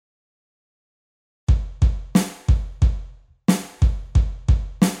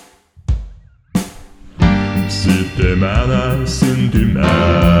yksittömänä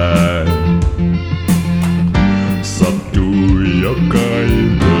syntymään. Sattui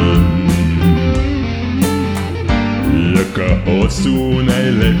jokainen, joka osuu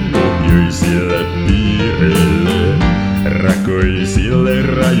näille pohjoisille piireille, rakoisille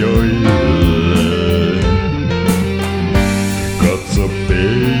rajoille. Katso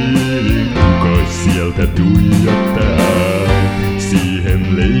peili, kuka sieltä tuijottaa.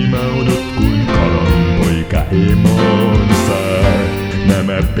 Siihen leimaudut kuin kananpoika emonsa.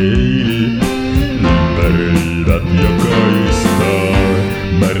 Nämä peilit ympäröivät jokaista,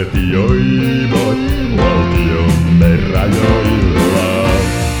 martioivat valtiomme rajoilla.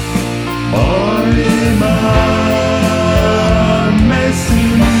 Oi maamme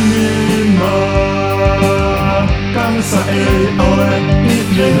synnyinmaa, kansa ei ole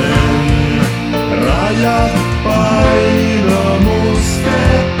ihminen. Rajat painomuste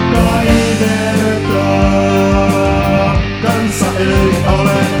kaivertaa, kansa ei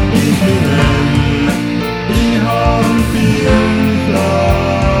ole ihminen. Ihan pintamme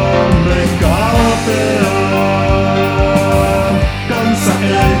kalpeaa, kansa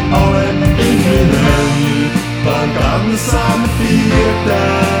ei ole ihminen, vaan kansan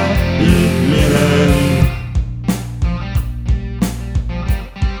piirtää ihminen.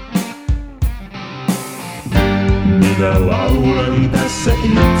 Minä laulan tässä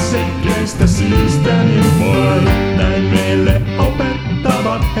itsekeistä syystäni vain, näin meille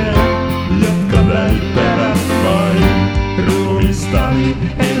opettavat he, jotka väittävät vain ruumistani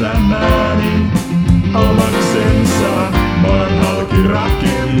elämääni omaksensa. Maan halki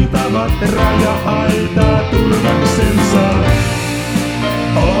rakentavat raja-aitaa turvaksensa.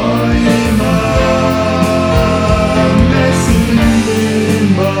 Oi maamme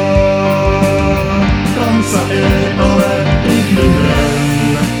synnyinmaa, kansa ei ole ihminen.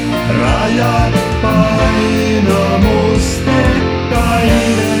 Rajat painomuste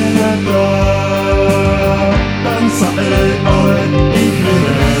kaivetaan, kansa ei ole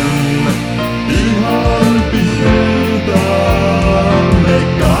ihminen. Ihan pintamme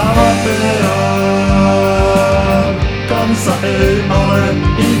kalpeaa, kansa ei ole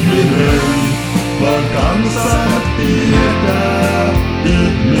ihminen, vaan kansa tietää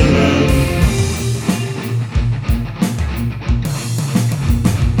ihminen.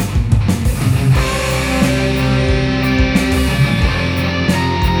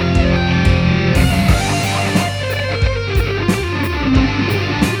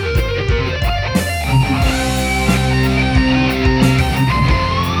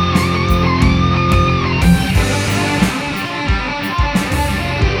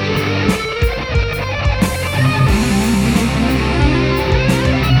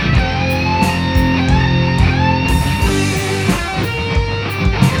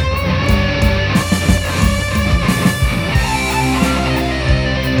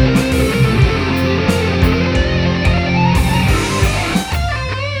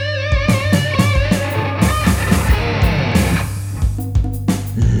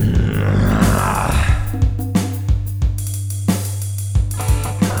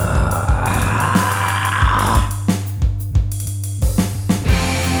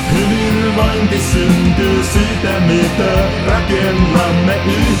 Hyvinvointi syntyy siitä, mitä rakennamme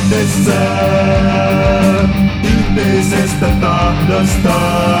yhdessä. Yhteisestä tahdosta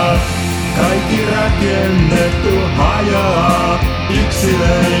kaikki rakennettu hajoaa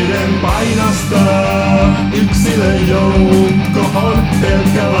yksilöiden painosta. Yksilöjoukko on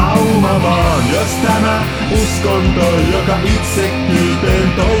pelkkä lauma vaan, jos tämä uskonto, joka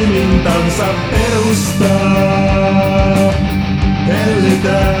itsekkyyteen toimintansa perustaa.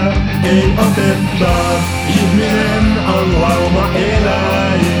 Hellitä, ei otetta, ihminen on lauma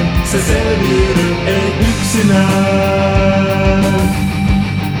eläin, se selviydy ei yksinään,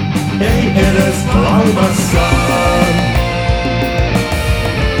 ei edes laumassaan.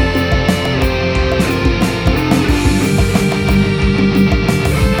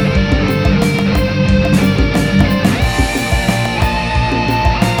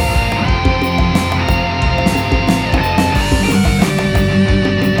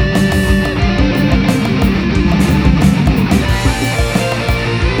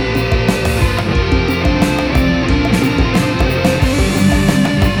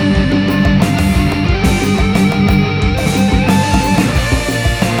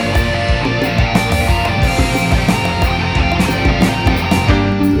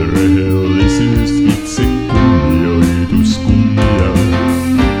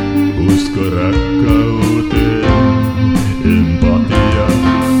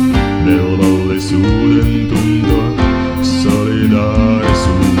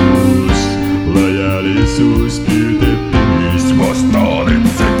 Solidaarisuus, lojalisuus.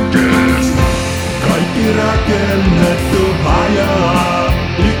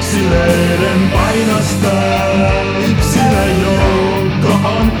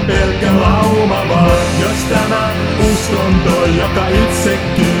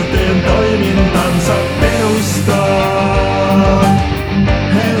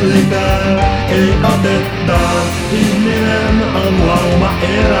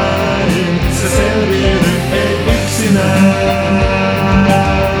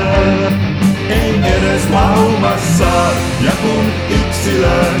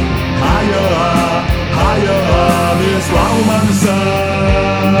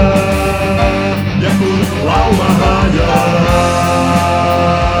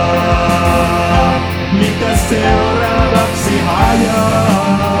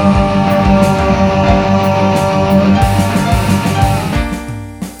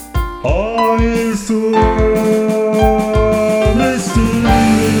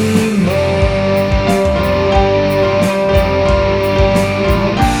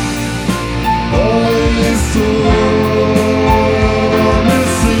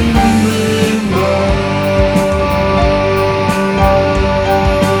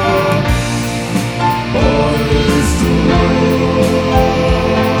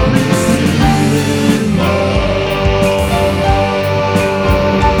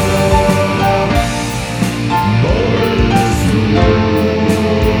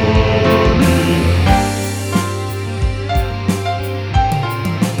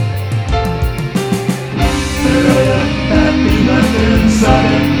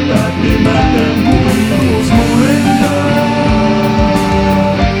 nimetön